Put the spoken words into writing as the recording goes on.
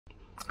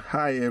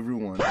Hi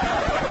everyone.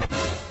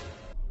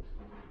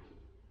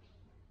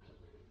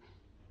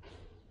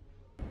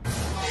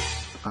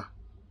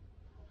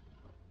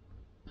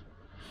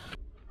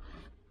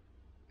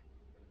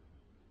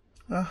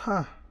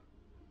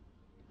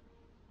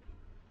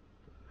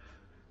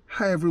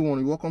 Hi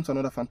everyone, welcome to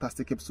another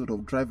fantastic episode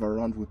of Drive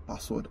Around with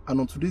Password. And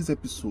on today's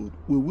episode,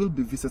 we will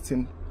be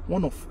visiting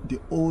one of the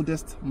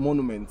oldest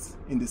monuments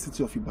in the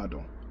city of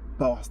Ibadan,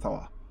 Bower'S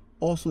Tower,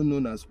 also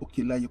known as Oke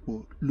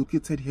Layipo,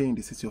 located here in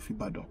the city of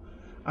Ibadan.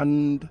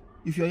 And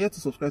if you are yet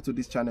to subscribe to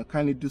this channel,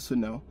 kindly do so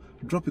now.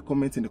 Drop a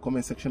comment in the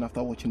comment section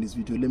after watching this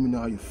video. Let me know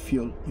how you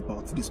feel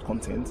about this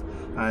content,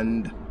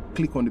 and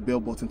click on the bell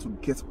button to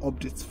get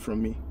updates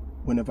from me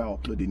whenever I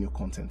upload a new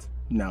content.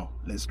 Now,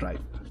 let's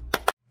drive.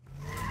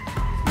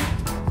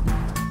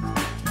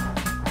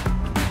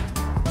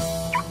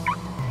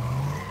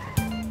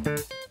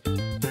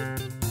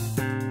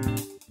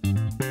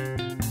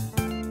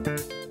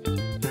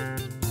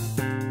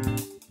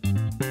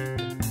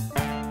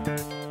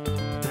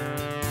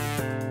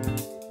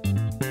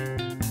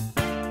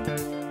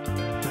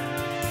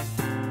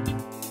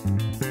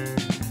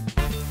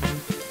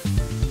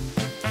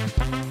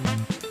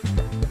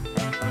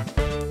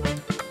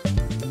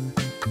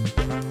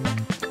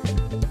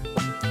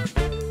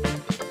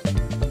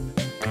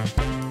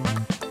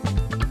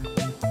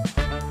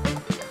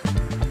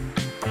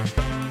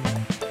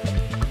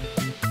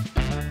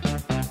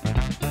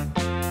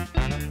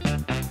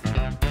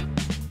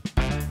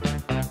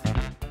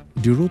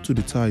 The road to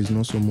the tower is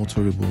not so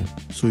motorable,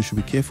 so you should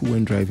be careful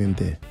when driving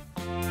there.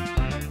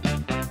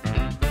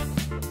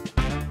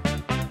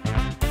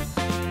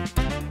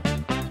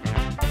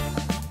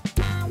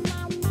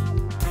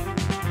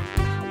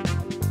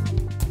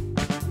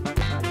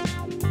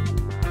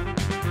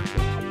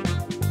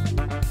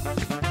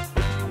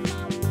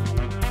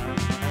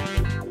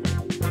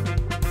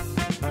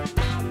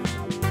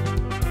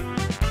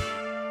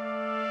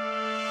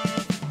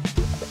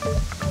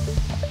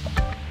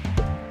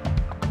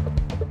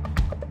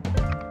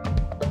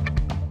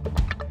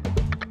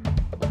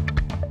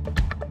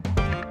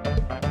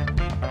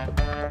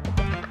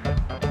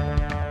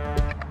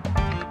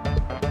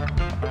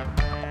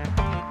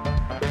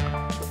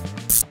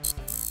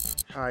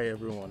 Hi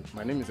everyone,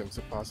 my name is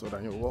MC Password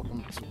and you're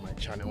welcome to my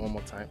channel one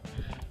more time.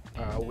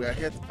 We are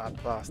here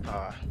at Bower'S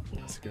Tower.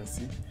 As you can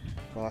see,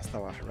 Bower'S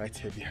Tower right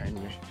here behind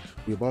me.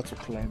 We're about to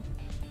climb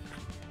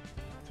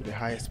to the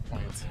highest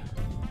point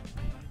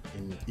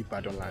in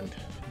Ibadan land.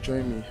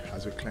 Join me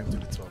as we climb to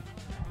the top.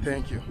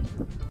 Thank you.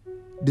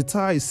 The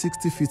tower is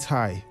 60 feet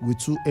high with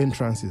 2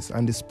 entrances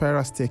and the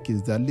spiral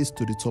staircase that leads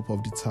to the top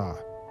of the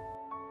tower.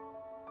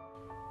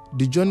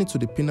 The journey to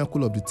the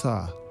pinnacle of the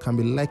tower can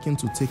be likened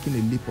to taking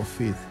a leap of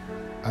faith,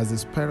 as the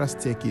spiral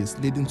staircase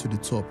leading to the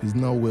top is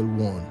now well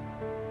worn,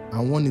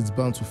 and one is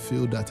bound to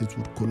feel that it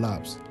would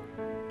collapse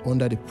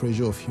under the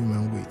pressure of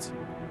human weight.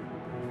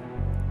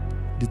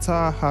 The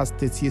tower has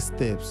 38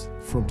 steps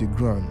from the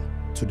ground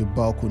to the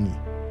balcony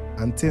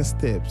and 10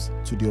 steps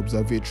to the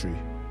observatory.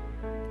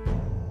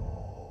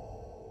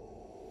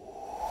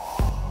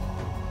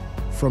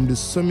 From the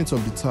summit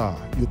of the tower,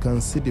 you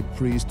can see the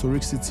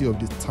prehistoric city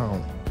of the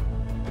town.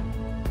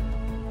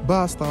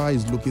 Bower'S Tower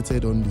is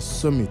located on the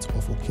summit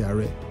of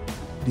Oke,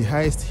 the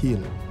highest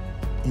hill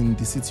in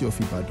the city of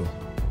Ibadan.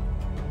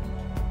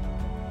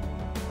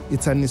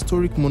 It's an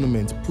historic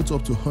monument put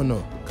up to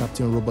honor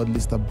Captain Robert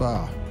Lister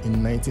Bower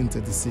in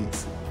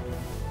 1936.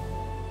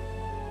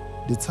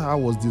 The tower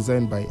was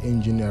designed by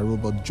engineer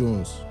Robert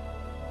Jones.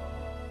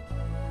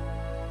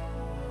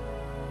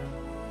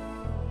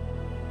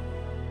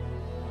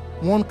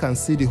 One can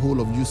see the whole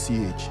of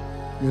UCH,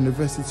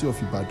 University of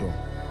Ibadan,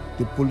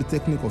 the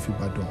Polytechnic of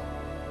Ibadan,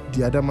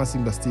 the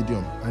Ibadan'S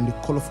Stadium, and the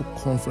colorful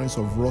conference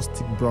of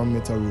rustic brown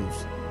metal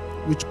roofs,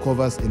 which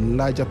covers a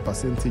larger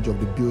percentage of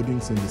the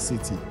buildings in the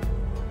city.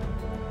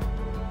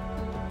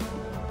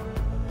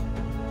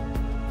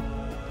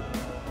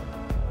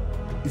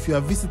 If you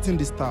are visiting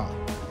this tower,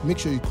 make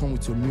sure you come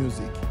with your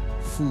music,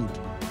 food,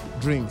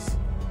 drinks,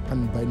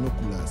 and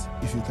binoculars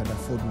if you can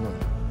afford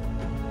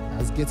one,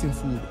 as getting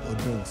food or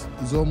drinks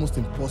is almost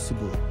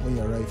impossible when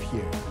you arrive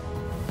here.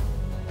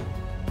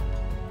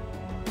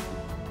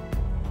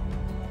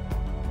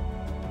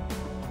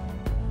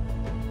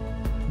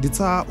 The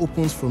tower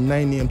opens from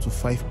 9 AM to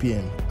 5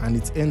 PM and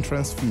its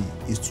entrance fee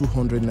is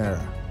 200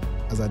 Naira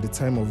as at the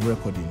time of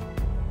recording.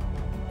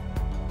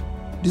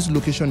 This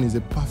location is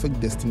a perfect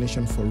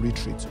destination for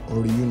retreat or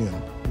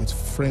reunion with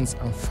friends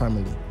and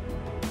family.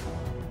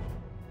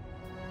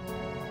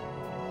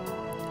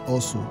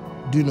 Also,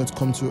 do not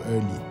come too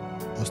early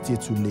or stay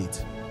too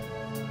late.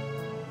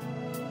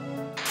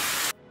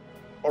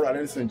 Alright,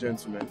 ladies and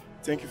gentlemen,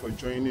 thank you for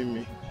joining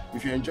me.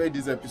 If you enjoyed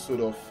this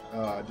episode of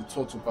the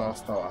tour to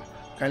Bower'S Tower,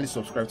 kindly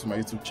subscribe to my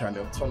YouTube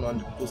channel, turn on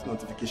the post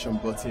notification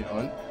button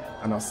on,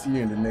 and I'll see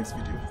you in the next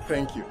video.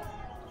 Thank you.